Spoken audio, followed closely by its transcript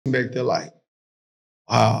back there like,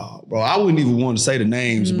 wow, bro. I wouldn't even want to say the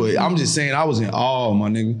names, but I'm just saying I was in awe, my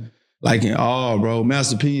nigga. Like in awe, bro.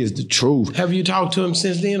 Master P is the truth. Have you talked to him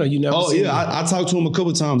since then, or you never seen him? I talked to him a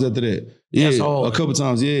couple times after that. Yeah, a couple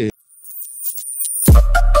times, yeah.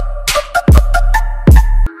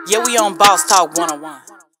 Yeah, we on Boss Talk 101.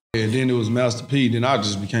 And then it was Master P. Then I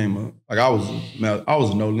just became I was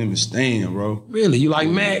a No Limit stan, bro. Really? You like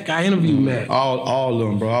Mac? I interviewed Mac. All of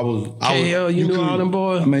them, bro. KL, you knew all them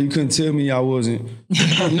boys? I mean, you couldn't tell me I wasn't.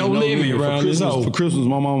 no limit around this hole. For Christmas,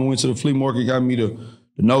 my mama went to the flea market, got me the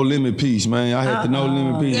No Limit piece, man. I had the No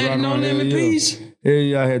Limit piece. Right No Limit piece?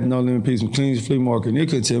 Yeah, I had the No Limit piece from Clean's Flea Market. And they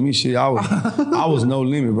couldn't tell me shit. I was No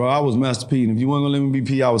Limit, bro. I was Master P. And if you wasn't gonna let me be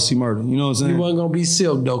P, I was C Murder. You know what I'm saying? You wasn't gonna be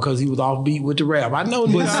Silk though, because he was off beat with the rap. I know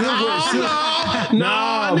but Silk.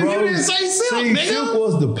 Nah, bro. You didn't say Silk, nigga. Silk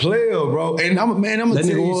was the player, bro. And I'm gonna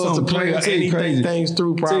tell you something crazy. I'll tell you crazy things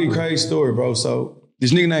through properly. Tell you a crazy story, bro. So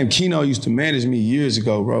this nigga named Keno used to manage me years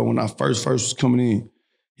ago, bro. When I first was coming in,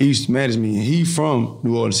 he used to manage me, and he from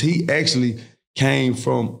New Orleans. He actually came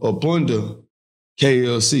from up under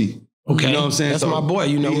KLC. Okay. You know what I'm saying? That's my boy.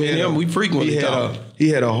 You know me and him, we frequently talk. He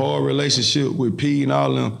had a hard relationship with P and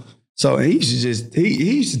all them. So and he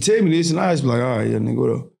used to tell me this, and I used to be like, all right, yeah, nigga, what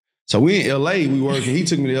up? So we in LA, we working. He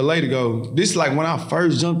took me to LA to go. This is like when I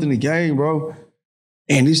first jumped in the game, bro.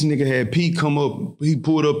 And this nigga had P come up, he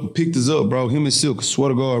pulled up and picked us up, bro. Him and Silk, swear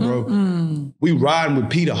to God, bro. We riding with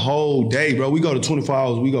P the whole day, bro. We go to 24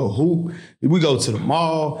 hours, we go hoop, we go to the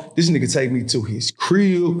mall. This nigga take me to his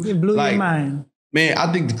crib. It blew your mind. Man,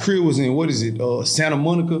 I think the crib was in, Santa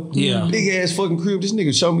Monica? Yeah. Big ass fucking crib. This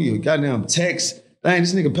nigga showed me a goddamn tax. Dang,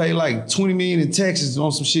 this nigga paid like $20 million in taxes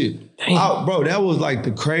on some shit. Bro, that was like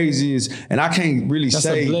the craziest. And I can't really That's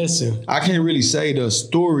a blessing. I can't really say the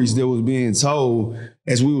stories that was being told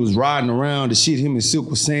as we was riding around, the shit him and Silk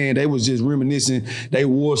was saying. They was just reminiscing they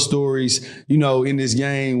war stories, you know, in this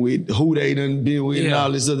game with who they done been with and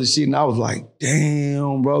all this other shit. And I was like,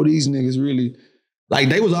 damn, bro, these niggas really, like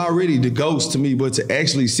they was already the ghosts to me, but to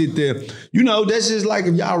actually sit there, you know, that's just like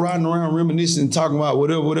if y'all riding around reminiscing, talking about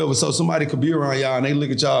whatever. So somebody could be around y'all and they look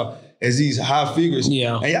at y'all as these high figures.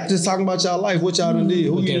 Yeah. And y'all just talking about y'all life, what y'all done did,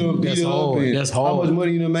 who you done beat up, and how much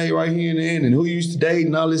money you done made right here in the end, and who you used to date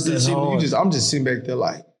and all this shit. I'm just sitting back there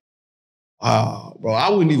like, wow, bro, I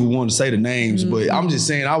wouldn't even want to say the names, but I'm just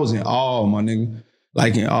saying I was in awe, my nigga.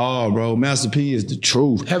 Like in awe, bro. Master P is the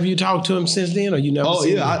truth. Have you talked to him since then, or you never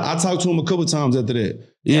seen him? I talked to him a couple times after that.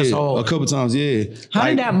 Yeah, a couple times, yeah. How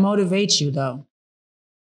did that motivate you, though?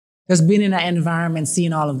 Just being in that environment,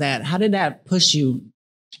 seeing all of that, how did that push you?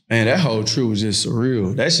 Man, that whole trip was just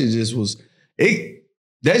surreal. That shit just was,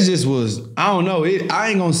 that just was, I don't know. I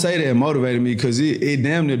ain't gonna say that it motivated me because it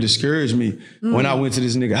damn near discouraged me when I went to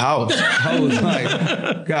this nigga house. I was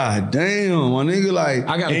like, God damn, my nigga, like.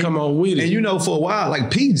 I gotta come on with it. And you know, for a while,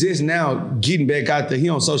 like Pete just now getting back out there. He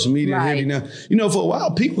on social media heavy now. You know, for a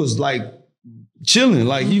while, Pete was like chilling,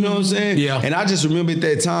 like, you know what I'm saying? Yeah. And I just remember at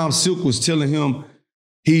that time, Silk was telling him,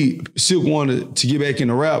 Silk wanted to get back in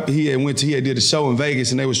the rap. He had did a show in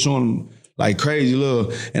Vegas and they was showing him like crazy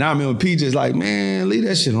love. And I remember P just like, man, leave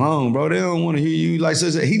that shit alone, bro. They don't want to hear you. Like, so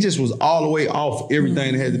he just was all the way off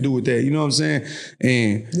everything that had to do with that. You know what I'm saying?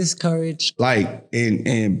 And discouraged. Like,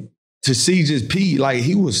 and to see just P, like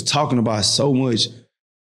he was talking about so much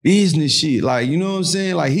business shit. Like, you know what I'm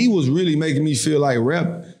saying? Like he was really making me feel like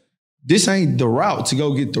rap, this ain't the route to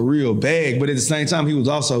go get the real bag. But at the same time, he was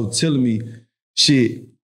also telling me shit,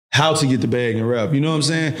 how to get the bag in rap, you know what I'm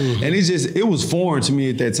saying? And it was foreign to me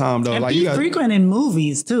at that time, though. And like he frequent in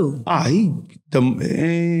movies too. He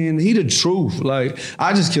the truth. Like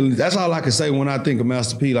that's all I can say when I think of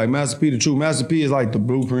Master P. Like Master P, the truth. Master P is like the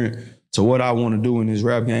blueprint to what I want to do in this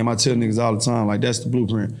rap game. I tell niggas all the time, like that's the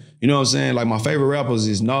blueprint. You know what I'm saying? Like my favorite rappers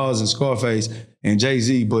is Nas and Scarface and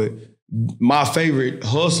Jay-Z, but my favorite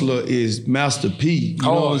hustler is Master P. You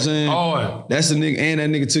know what I'm saying? That's the nigga, and that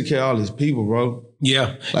nigga took care of all his people, bro.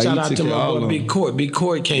 Yeah. Like, shout out to my boy Big Court. Big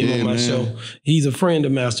Court came on my show. He's a friend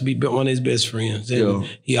of Master P, but one of his best friends. And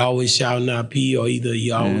he always shouting out P or either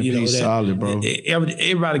y'all, you know that. Solid, bro.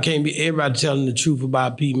 Everybody telling the truth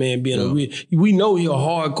about P, man, being a real, we know he a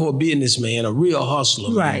hardcore businessman, a real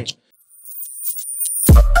hustler. Right.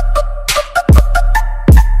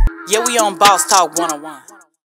 Yeah, we on Boss Talk 101.